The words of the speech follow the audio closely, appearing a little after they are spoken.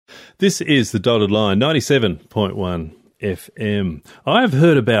This is the Dotted Line, 97.1 FM. I've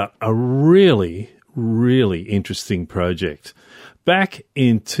heard about a really, really interesting project. Back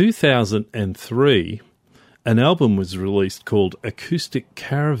in 2003, an album was released called Acoustic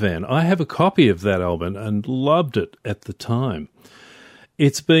Caravan. I have a copy of that album and loved it at the time.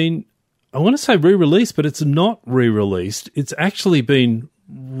 It's been, I want to say re-released, but it's not re-released. It's actually been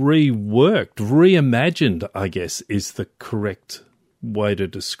reworked, reimagined, I guess, is the correct way to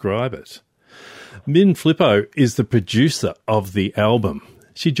describe it. Min Flipo is the producer of the album.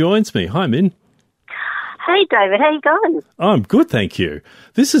 She joins me. Hi, Min. Hey, David. How you going? I'm good, thank you.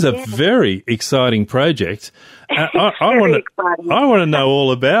 This is a very exciting project. I want to know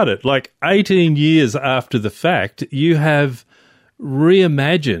all about it. Like 18 years after the fact, you have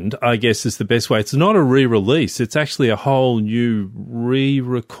reimagined, I guess is the best way. It's not a re-release. It's actually a whole new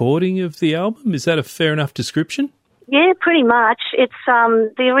re-recording of the album. Is that a fair enough description? Yeah, pretty much. It's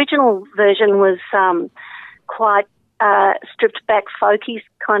the original version was quite stripped back, folky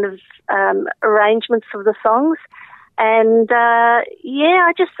kind of arrangements of the songs, and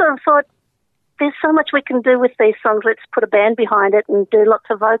I just sort of thought there's so much we can do with these songs. Let's put a band behind it and do lots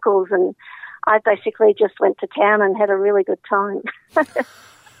of vocals. And I basically just went to town and had a really good time.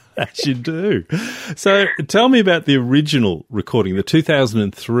 As you do. So tell me about the original recording, the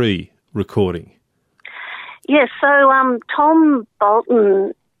 2003 recording. Yes, so Tom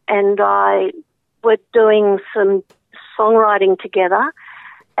Bolton and I were doing some songwriting together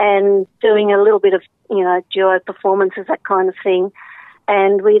and doing a little bit of, duo performances, that kind of thing.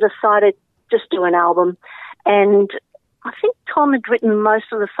 And we decided just do an album. And I think Tom had written most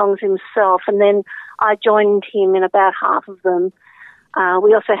of the songs himself, and then I joined him in about half of them.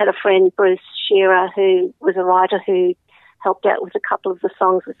 We also had a friend, Bruce Shearer, who was a writer who helped out with a couple of the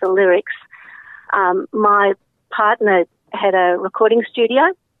songs with the lyrics. My partner had a recording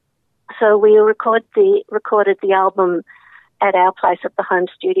studio, so we recorded the album at our place at the home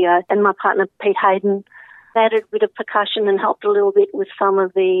studio, and my partner, Pete Hayden, added a bit of percussion and helped a little bit with some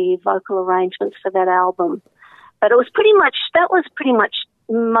of the vocal arrangements for that album. But it was pretty much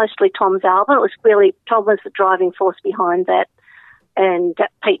mostly Tom's album. It was really, Tom was the driving force behind that, and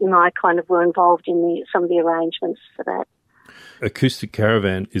Pete and I kind of were involved in some of the arrangements for that. Acoustic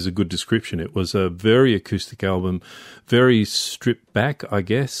Caravan is a good description. It was a very acoustic album, very stripped back, I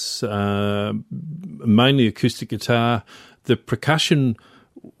guess, mainly acoustic guitar. The percussion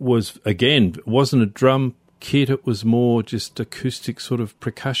was, again, wasn't a drum kit. It was more just acoustic sort of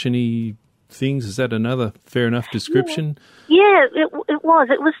percussion-y things. Is that another fair enough description? Yeah, it was.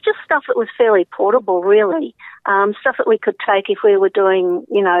 It was just stuff that was fairly portable, really. Stuff that we could take if we were doing,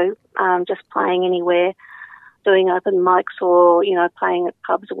 just playing anywhere, doing open mics or, playing at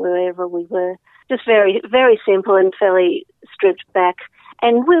pubs or wherever we were. Just very, very simple and fairly stripped back.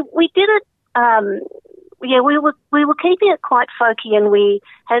 And we did it, we were keeping it quite folky, and we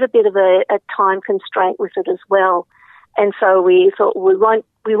had a bit of a time constraint with it as well. And so we thought we won't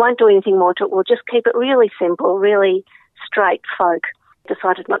do anything more to it. We'll just keep it really simple, really straight folk.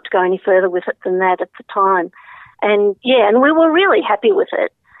 Decided not to go any further with it than that at the time. And we were really happy with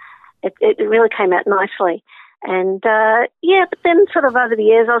it. It really came out nicely. And but then sort of over the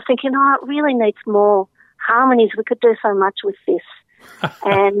years I was thinking, it really needs more harmonies. We could do so much with this.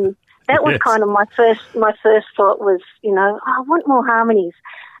 And that was kind of my first thought was, I want more harmonies.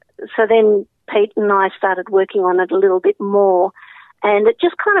 So then Pete and I started working on it a little bit more, and it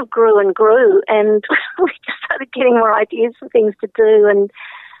just kind of grew and grew, and we just started getting more ideas for things to do. And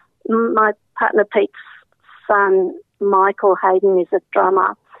my partner Pete's son, Michael Hayden, is a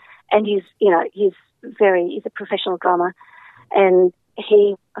drummer, and he's a professional drummer, and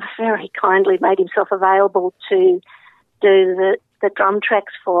he very kindly made himself available to do the drum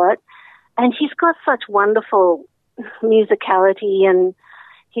tracks for it. And he's got such wonderful musicality, and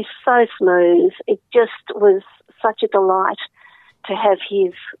he's so smooth. It just was such a delight to have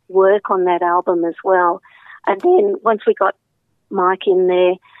his work on that album as well. And then once we got Mike in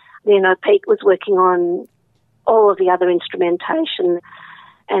there, Pete was working on all of the other instrumentation,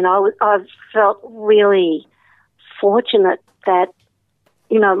 and I felt really fortunate that,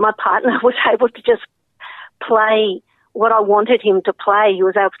 my partner was able to just play what I wanted him to play. He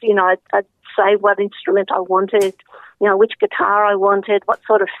was able to, I'd say what instrument I wanted, which guitar I wanted, what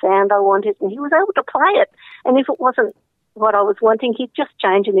sort of sound I wanted, and he was able to play it. And if it wasn't what I was wanting, he'd just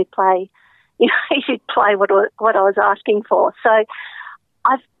change and he'd play, he'd play what I was asking for. So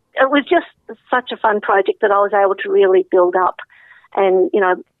it was just such a fun project that I was able to really build up. And,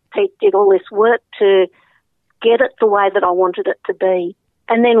 Pete did all this work to get it the way that I wanted it to be.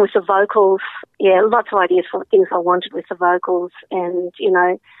 And then with the vocals, lots of ideas for things I wanted with the vocals, and,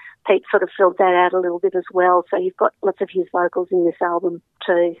 Pete sort of filled that out a little bit as well. So you've got lots of his vocals in this album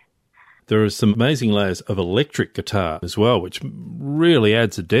too. There are some amazing layers of electric guitar as well, which really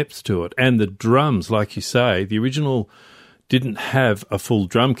adds a depth to it. And the drums, like you say, the original didn't have a full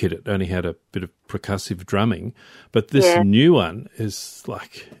drum kit. It only had a bit of percussive drumming. But this new one is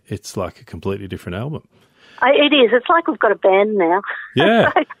it's like a completely different album. It is. It's like we've got a band now.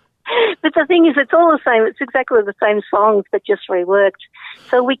 Yeah. But the thing is, it's all the same. It's exactly the same songs, but just reworked.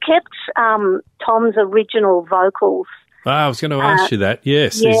 So we kept Tom's original vocals. I was going to ask you that.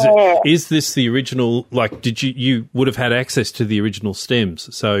 Yes. Yeah. Is this the original? Like, did you would have had access to the original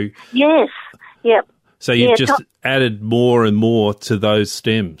stems? So yes. Yep. So you just added more and more to those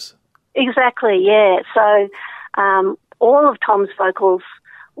stems. Exactly. Yeah. So all of Tom's vocals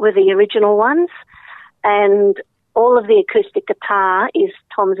were the original ones, and all of the acoustic guitar is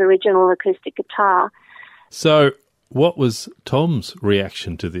Tom's original acoustic guitar. So what was Tom's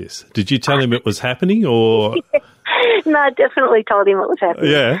reaction to this? Did you tell him it was happening, or...? No, I definitely told him it was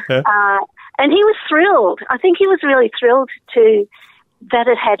happening. Yeah. And he was thrilled. I think he was really thrilled that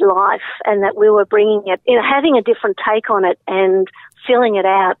it had life and that we were bringing it, having a different take on it and filling it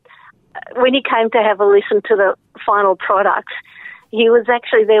out. When he came to have a listen to the final product, he was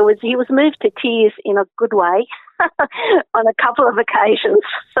moved to tears in a good way on a couple of occasions.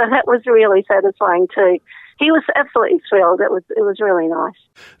 So that was really satisfying too. He was absolutely thrilled. It was really nice.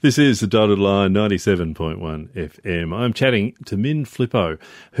 This is the Dotted Line 97.1 FM. I'm chatting to Min Flipo,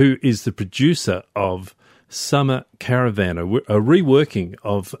 who is the producer of Summer Caravan, a reworking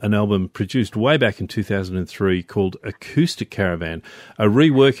of an album produced way back in 2003 called Acoustic Caravan, a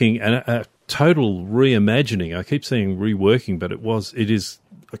reworking and a total reimagining. I keep saying reworking, but it is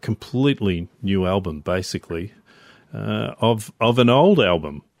a completely new album, basically, of an old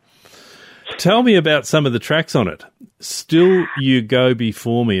album. Tell me about some of the tracks on it. Still You Go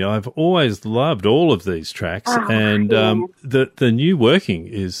Before Me. I've always loved all of these tracks, the new working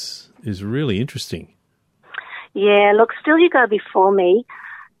is really interesting. Yeah, look, Still You Go Before Me,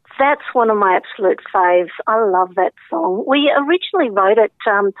 that's one of my absolute faves. I love that song. We originally wrote it,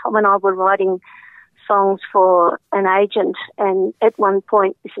 Tom and I were writing songs for an agent, and at one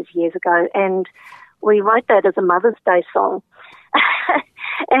point, this is years ago, and we wrote that as a Mother's Day song.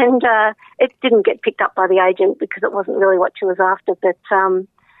 And it didn't get picked up by the agent because it wasn't really what she was after. But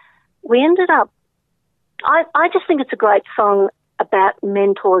we ended up, I just think it's a great song about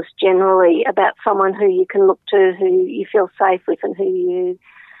mentors generally, about someone who you can look to, who you feel safe with and who you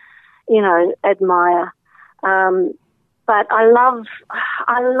admire. But I love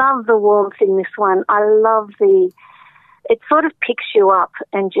the warmth in this one. I love it sort of picks you up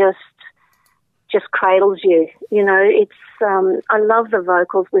and just cradles you. It's I love the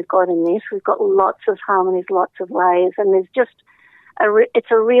vocals we've got in this. We've got lots of harmonies, lots of layers, and there's just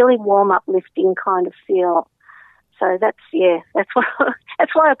it's a really warm, uplifting kind of feel. So that's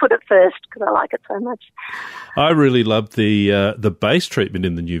why I put it first, because I like it so much. I really loved the bass treatment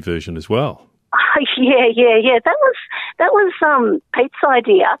in the new version as well. Yeah. That was Pete's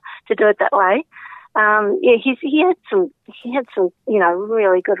idea to do it that way. He had some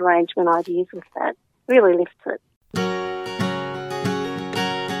really good arrangement ideas with that. Really lifts it.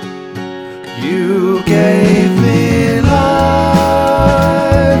 You gave me life.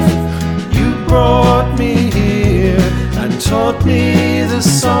 You brought me here and taught me the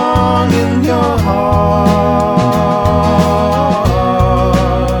song in your heart.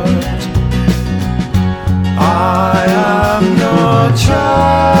 I am your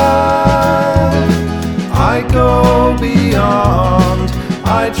child. I go beyond.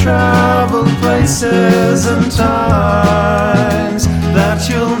 I travel places and times that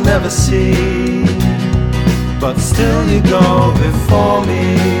you'll never see, but still you go before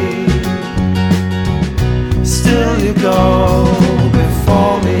me. Still you go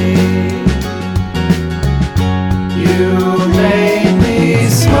before me. You made me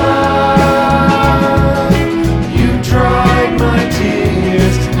smile. You dried my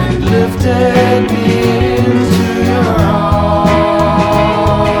tears and lifted me into your arms.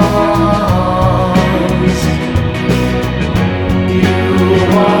 You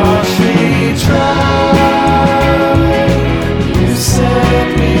watched me try. You set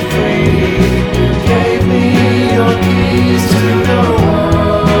me free. You gave me your keys to the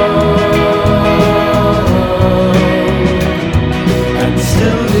world. And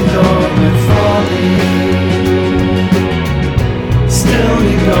still you go before me. Still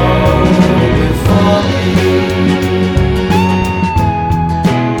you go before me.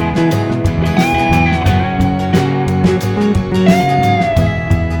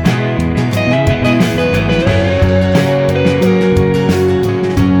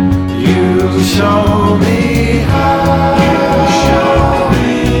 You show me how.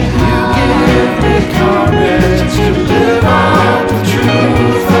 You give me courage to live out the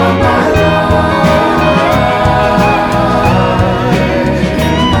truth of my life.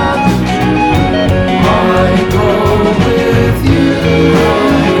 I go with you,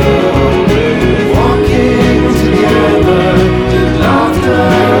 walking together in laughter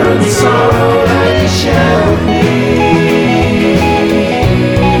and sorrow that you share with me.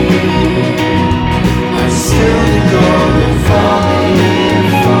 I still go for me,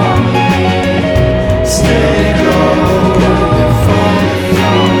 still go for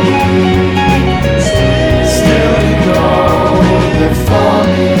me, still go for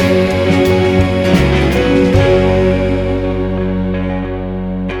me.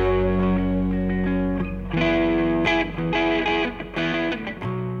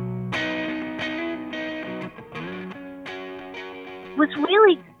 Was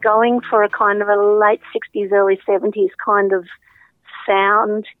really going for a kind of a late 60s, early 70s kind of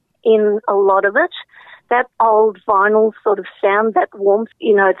sound in a lot of it. That old vinyl sort of sound, that warmth,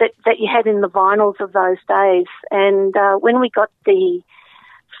 you know, that you had in the vinyls of those days. And when we got the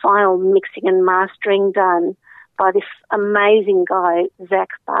final mixing and mastering done by this amazing guy, Zach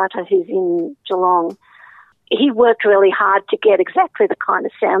Barter, who's in Geelong, he worked really hard to get exactly the kind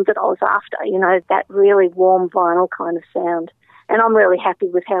of sound that I was after, you know, that really warm vinyl kind of sound. And I'm really happy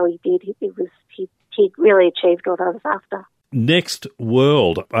with how he did. He really achieved what I was after. Next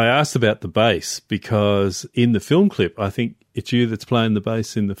World, I asked about the bass because in the film clip, I think it's you that's playing the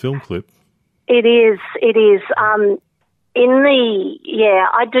bass in the film clip. It is. I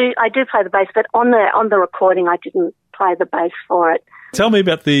do play the bass, but on the recording, I didn't play the bass for it. Tell me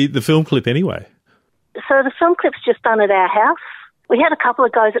about the film clip anyway. So the film clip's just done at our house. We had a couple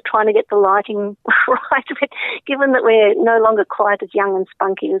of goes at trying to get the lighting right, but given that we're no longer quite as young and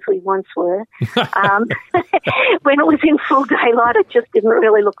spunky as we once were, when it was in full daylight, it just didn't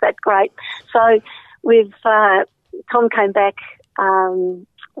really look that great. So Tom came back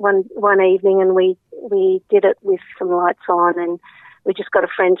one evening and we did it with some lights on, and we just got a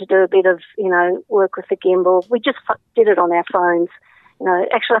friend to do a bit of, you know, work with the gimbal. We just did it on our phones. You know,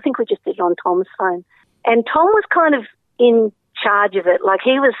 actually, I think we just did it on Tom's phone. And Tom was kind of in charge of it. Like,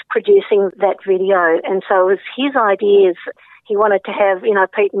 he was producing that video, and so it was his ideas. He wanted to have, you know,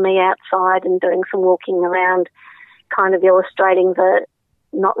 Pete and me outside and doing some walking around, kind of illustrating the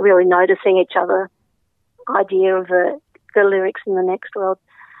not really noticing each other idea of the lyrics in the next world.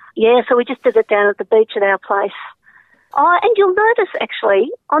 Yeah, so we just did it down at the beach at our place. Oh, and you'll notice, actually,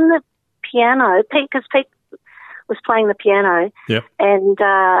 on the piano, because Pete was playing the piano, yep. And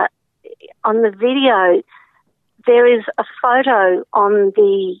on the video, there is a photo on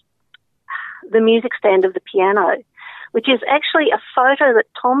the music stand of the piano, which is actually a photo that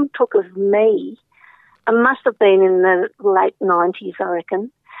Tom took of me. It must have been in the late 90s, I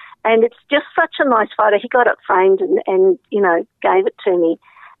reckon. And it's just such a nice photo. He got it framed and you know, gave it to me.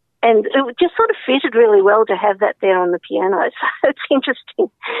 And it just sort of fitted really well to have that there on the piano. So it's interesting.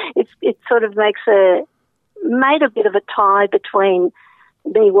 It sort of made a bit of a tie between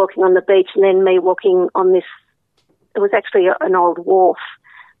me walking on the beach and then me walking on this. It was actually an old wharf.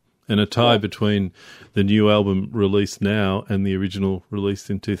 And a tie between the new album released now and the original released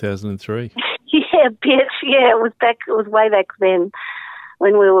in 2003. Yeah, bitch. Yeah, it was way back then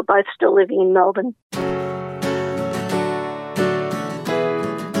when we were both still living in Melbourne.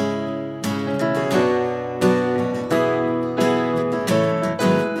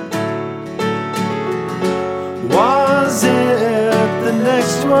 Was it the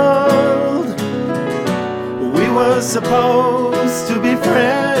next world we were supposed to be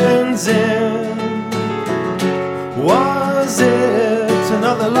friends in? Was it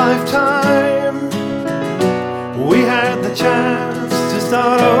another lifetime? We had the chance to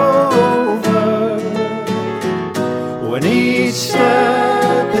start over, when each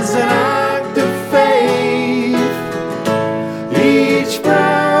step is an act of faith, each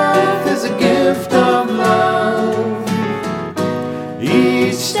breath is a gift of love,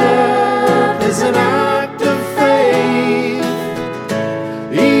 each step is an act of faith,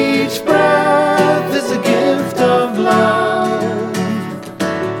 each breath is a gift of love.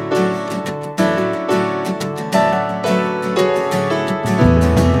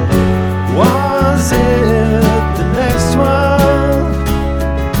 Was it the next world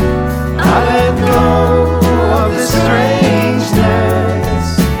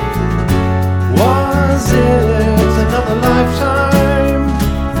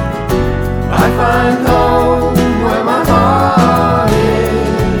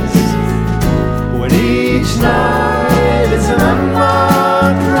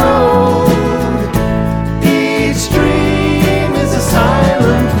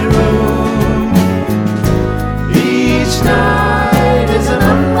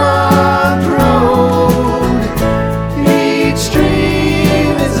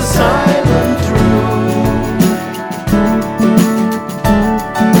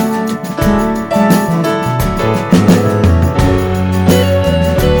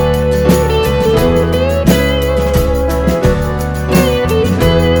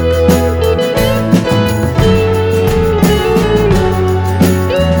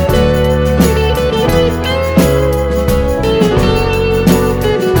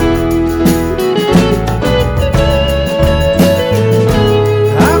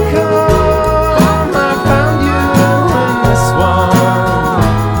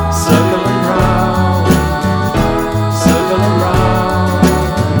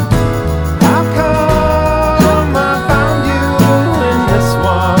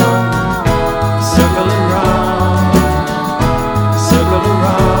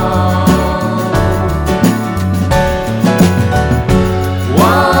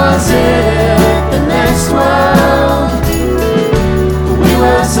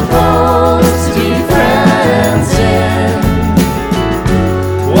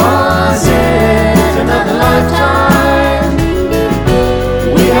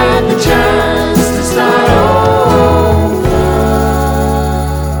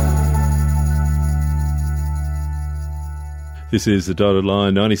This is the Dotted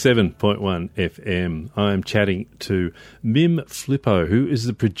Line 97.1 FM. I'm chatting to Min Flipo, who is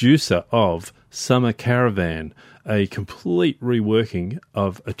the producer of Summer Caravan, a complete reworking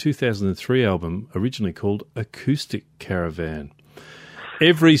of a 2003 album originally called Acoustic Caravan.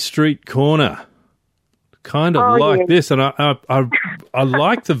 Every street corner, kind of this, and I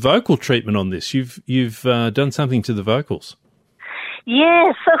like the vocal treatment on this. You've done something to the vocals.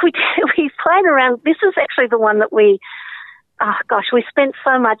 Yeah, so we played around. This is actually the one that we spent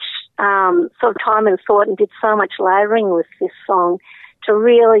so much sort of time and thought and did so much layering with this song to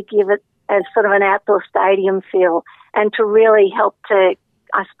really give it as sort of an outdoor stadium feel and to really help to,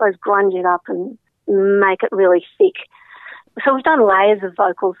 I suppose, grunge it up and make it really thick. So we've done layers of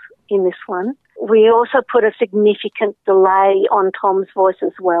vocals in this one. We also put a significant delay on Tom's voice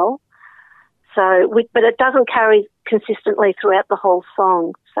as well. But it doesn't carry consistently throughout the whole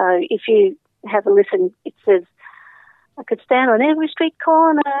song. So if you have a listen, it says, I could stand on every street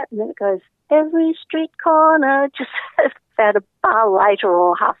corner, and then it goes, every street corner, just about a bar later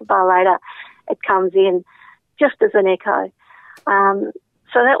or half a bar later, it comes in just as an echo.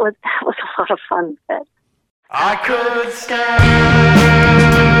 So that was a lot of fun. I could stand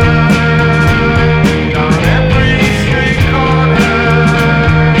on every street corner.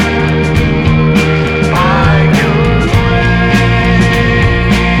 I could wait for you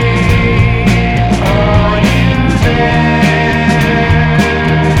there.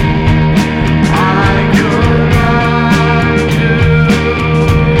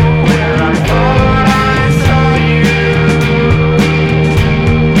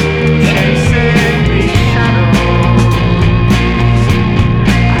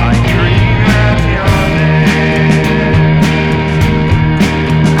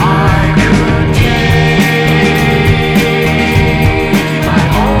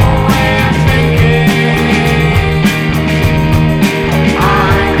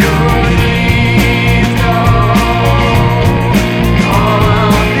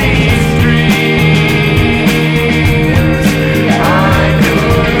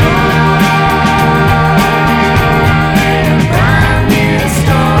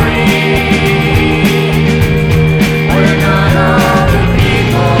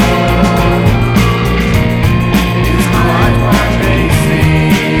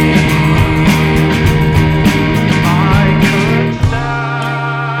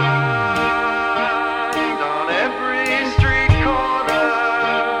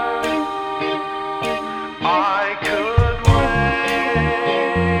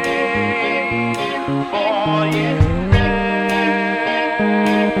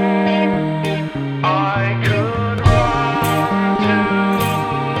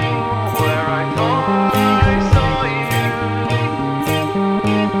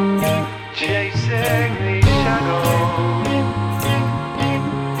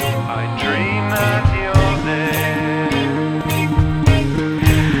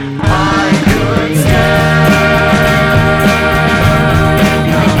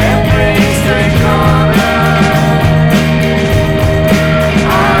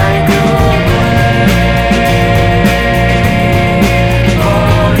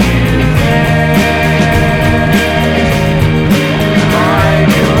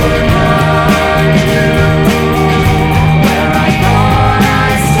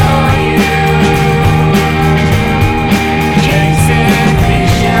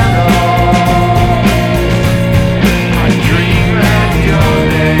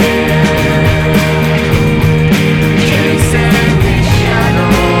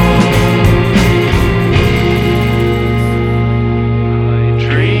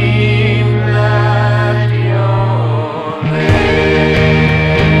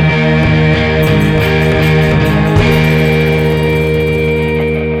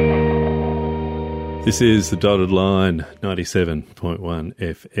 This is the Dotted Line 97.1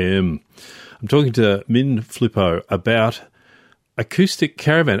 FM. I'm talking to Min Flipo about Acoustic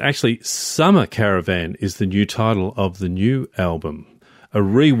Caravan. Actually, Summer Caravan is the new title of the new album, a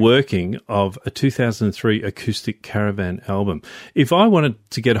reworking of a 2003 Acoustic Caravan album. If I wanted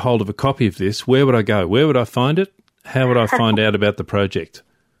to get hold of a copy of this, where would I go? Where would I find it? How would I find out about the project?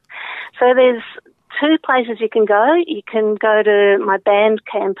 So there's two places you can go. You can go to my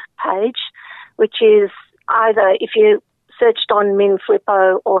Bandcamp page, which is either, if you searched on Min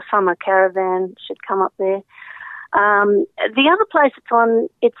Flipo or Summer Caravan, should come up there. The other place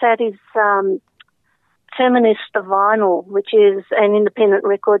it's at is Terminus the Vinyl, which is an independent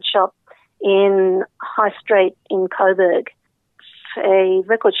record shop in High Street in Coburg. A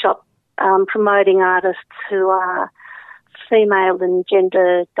record shop promoting artists who are female and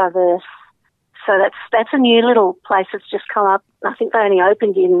gender diverse. So that's a new little place that's just come up. I think they only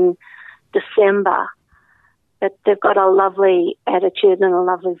opened in December. But they've got a lovely attitude and a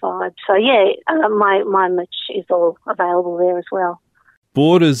lovely vibe. So, yeah, my merch is all available there as well.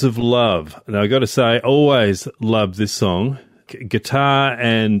 Borders of Love. Now, I got to say, always loved this song. Guitar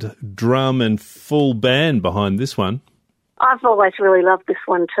and drum and full band behind this one. I've always really loved this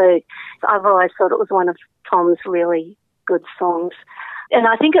one too. I've always thought it was one of Tom's really good songs. And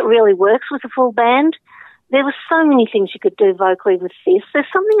I think it really works with a full band. There were so many things you could do vocally with this.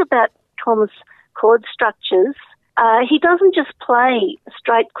 There's something about Tom's chord structures. He doesn't just play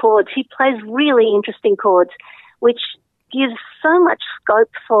straight chords. He plays really interesting chords, which gives so much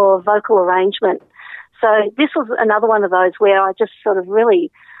scope for vocal arrangement. So this was another one of those where I just sort of really,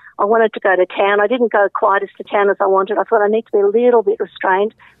 I wanted to go to town. I didn't go quite as to town as I wanted. I thought I need to be a little bit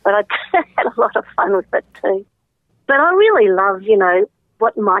restrained, but I had a lot of fun with it too. But I really love,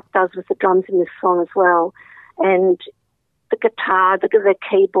 what Mike does with the drums in this song as well. And the guitar, the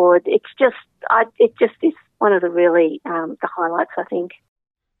keyboard, it just is one of the really, the highlights, I think.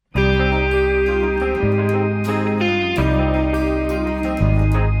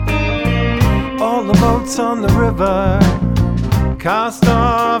 All the boats on the river cast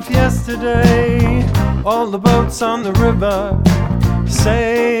off yesterday. All the boats on the river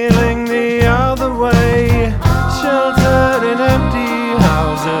sailing the other way. Sheltered in empty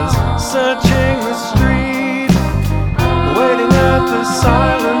houses, searching the street, waiting at the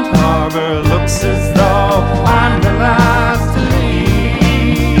silent harbor. Looks as though I'm the last to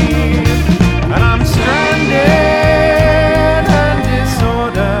leave, and I'm stranded and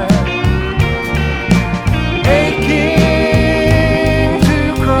disordered, aching to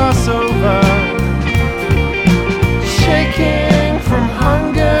cross over, shaking from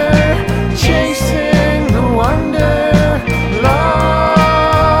hunger, chasing the wonder, lost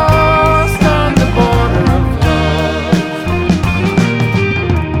on the border of love.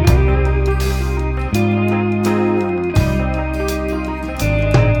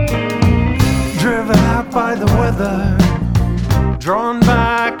 Driven out by the weather, drawn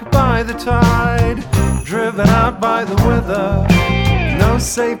back by the tide, driven out by the weather, no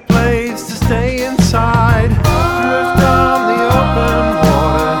safe place to stay inside. Drift on the open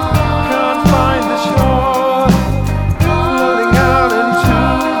water, can't find the shore, floating out into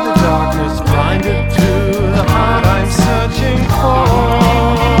the darkness, blinded to the heart I'm searching for.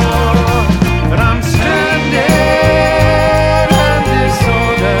 But I'm stranded and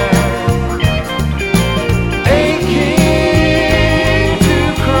disordered, aching to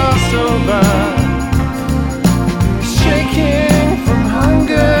cross over, shaking from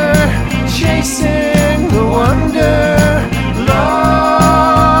hunger, chasing the wonder, lost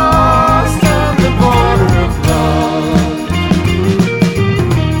on the border of love.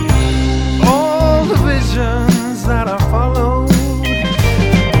 All the visions that I followed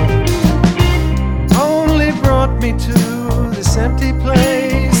only brought me to this empty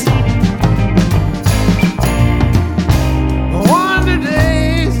place. I wander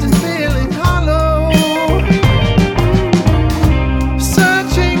dazed and feeling hollow,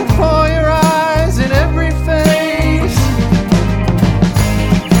 searching for your eyes in every face.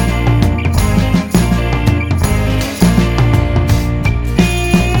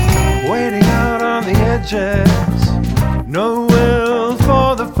 Waiting out on the edges, no will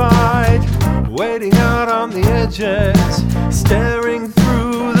for the fight. Waiting out on the edges, staring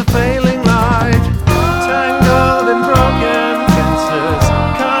through the failing light. Tangled in broken fences,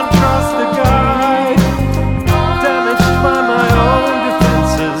 can't trust the guide. Damaged by my own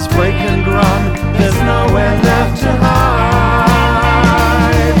defenses, break and run, there's nowhere left to hide.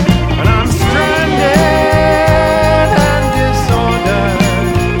 And I'm stranded and disordered,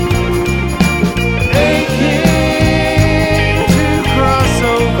 aching to cross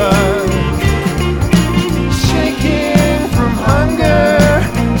over, shaking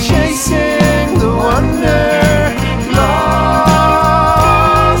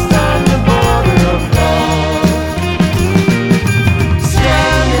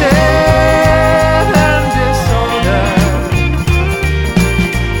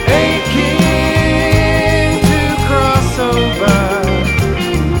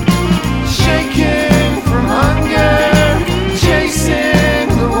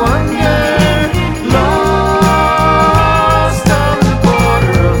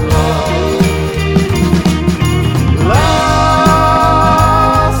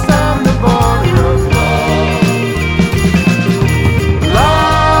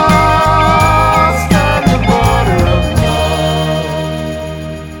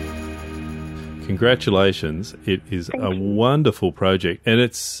congratulations. It is a wonderful project. And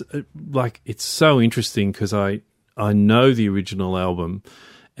it's so interesting because I know the original album,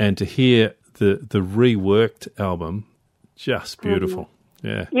 and to hear the reworked album, just beautiful.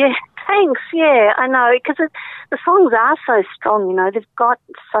 Yeah. Yeah, thanks. Yeah, I know, because the songs are so strong, you know, they've got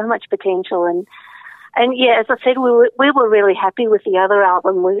so much potential. And yeah, as I said, we were really happy with the other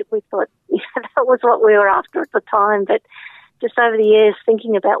album. We thought that was what we were after at the time, but just over the years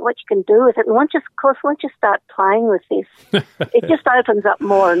thinking about what you can do with it. And once you start playing with this, it just opens up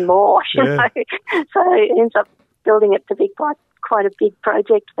more and more, you know. So it ends up building it to be quite a big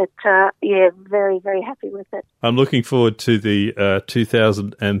project, but very, very happy with it. I'm looking forward to the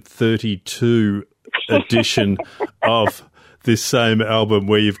 2032 edition of this same album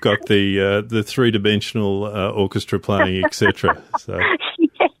where you've got the three-dimensional orchestra playing, etc. So.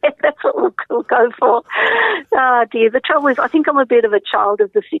 Yeah, that's what we'll go for. Oh, dear. The trouble is I think I'm a bit of a child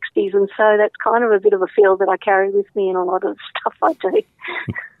of the 60s, and so that's kind of a bit of a feel that I carry with me in a lot of stuff I do.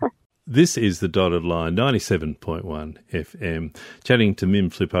 This is The Dotted Line, 97.1 FM, chatting to Min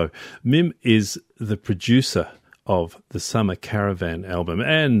Flipo. Mim is the producer of the Summer Caravan album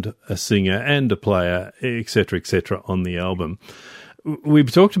and a singer and a player, etc., on the album.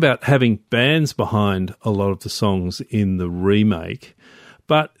 We've talked about having bands behind a lot of the songs in the remake,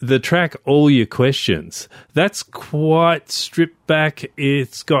 but the track All Your Questions, that's quite stripped back.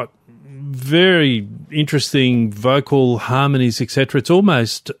 It's got very interesting vocal harmonies, etc. It's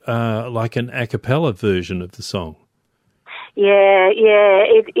almost like an a cappella version of the song. Yeah.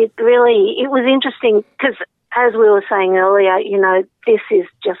 It was interesting because, as we were saying earlier, you know, this is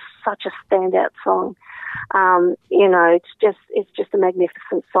just such a standout song. You know, it's just a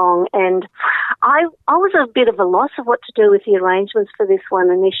magnificent song, and I was a bit of a loss of what to do with the arrangements for this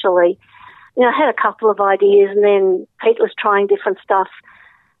one initially. You know, I had a couple of ideas, and then Pete was trying different stuff,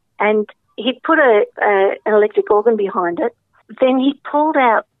 and he'd put an electric organ behind it. Then he pulled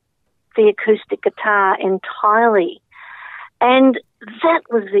out the acoustic guitar entirely, and that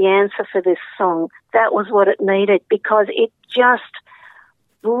was the answer for this song. That was what it needed, because it just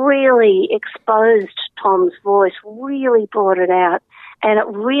really exposed Tom's voice, really brought it out, and it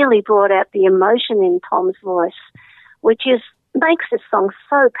really brought out the emotion in Tom's voice, which makes this song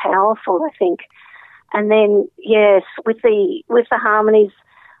so powerful, I think. And then, yes, with the harmonies,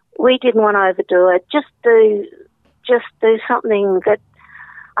 we didn't want to overdo it. Just do something that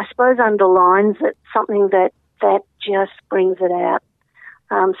I suppose underlines it, something that just brings it out.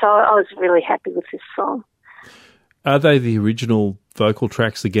 So I was really happy with this song. Are they the original vocal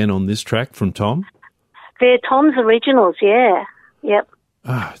tracks again on this track from Tom? They're Tom's originals, yeah. Yep.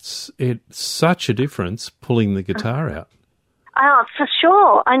 It's such a difference pulling the guitar out. Oh, for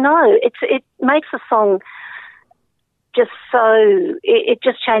sure. I know. It makes the song just so... It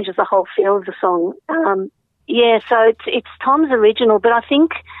just changes the whole feel of the song. So it's Tom's original, but I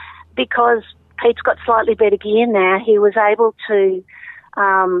think because Pete's got slightly better gear now, he was able to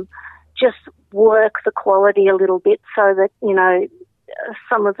just work the quality a little bit so that, you know,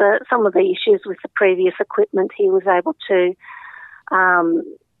 some of the issues with the previous equipment he was able to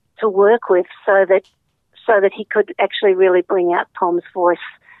work with so that he could actually really bring out Tom's voice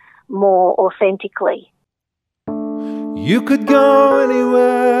more authentically. You could go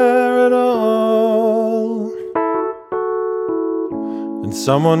anywhere at all, and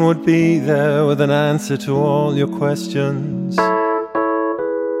someone would be there with an answer to all your questions.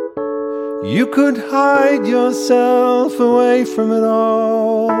 You could hide yourself away from it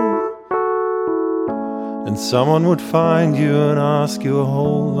all, and someone would find you and ask you a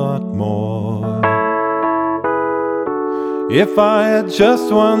whole lot more. If I had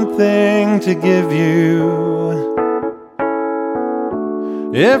just one thing to give you,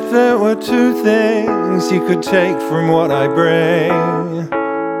 if there were two things you could take from what I bring,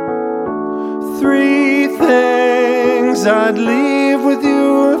 three things I'd leave with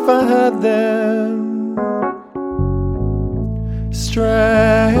you if I had them: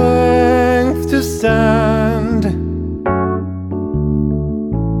 strength to stand,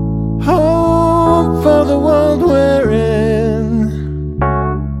 hope for the world we're in,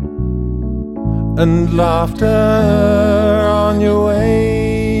 and laughter on your way.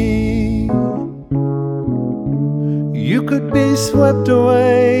 You could be swept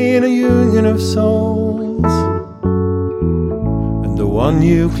away in a union of souls, and the one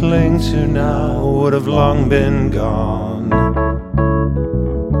you cling to now would have long been gone.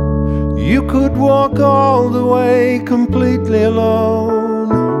 You could walk all the way completely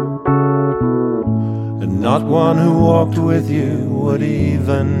alone, and not one who walked with you would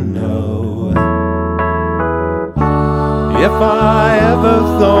even know. If I ever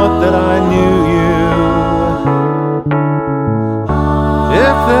thought that I knew you,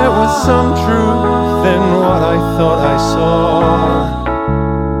 if there was some truth in what I thought I saw,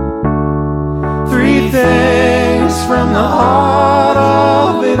 3 things from the heart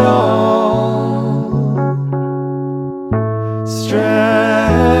of it all: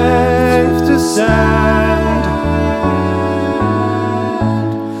 strength to stand,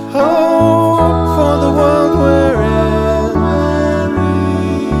 hope for the world we're in,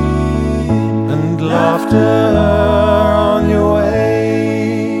 and laughter on your way.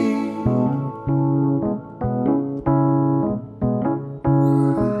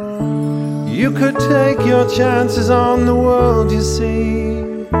 You could take your chances on the world, you see,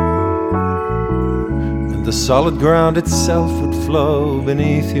 and the solid ground itself would flow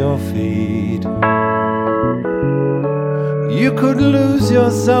beneath your feet. You could lose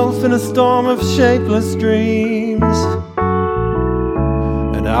yourself in a storm of shapeless dreams,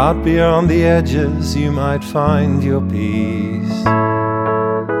 and out beyond the edges you might find your peace.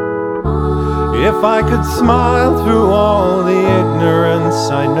 If I could smile through all the ignorance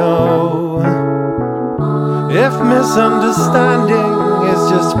I know, if misunderstanding is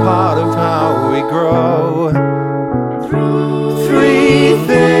just part of how we grow, 3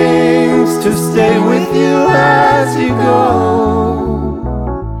 things to stay with you as you go: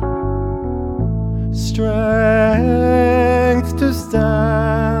 strength to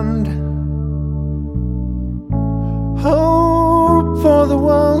stand, hope for the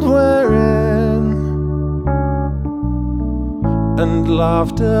world we're in, and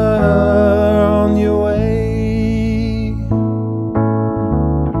laughter on your way.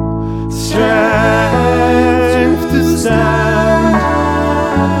 Strength to stand,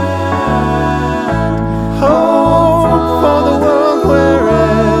 hope for the world we're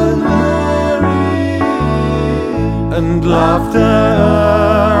in, and laughter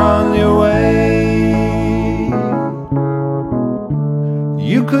on your way.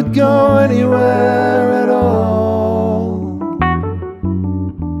 You could go anywhere at all,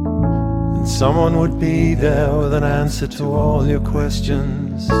 and someone would be there with an answer to all your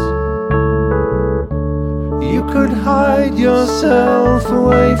questions. You could hide yourself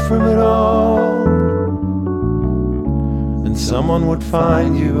away from it all, and someone would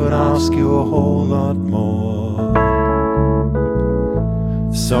find you and ask you a whole lot more.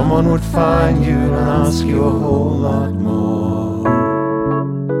 Someone would find you and ask you a whole lot more.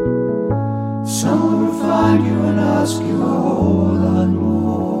 Someone would find you and ask you a whole lot more.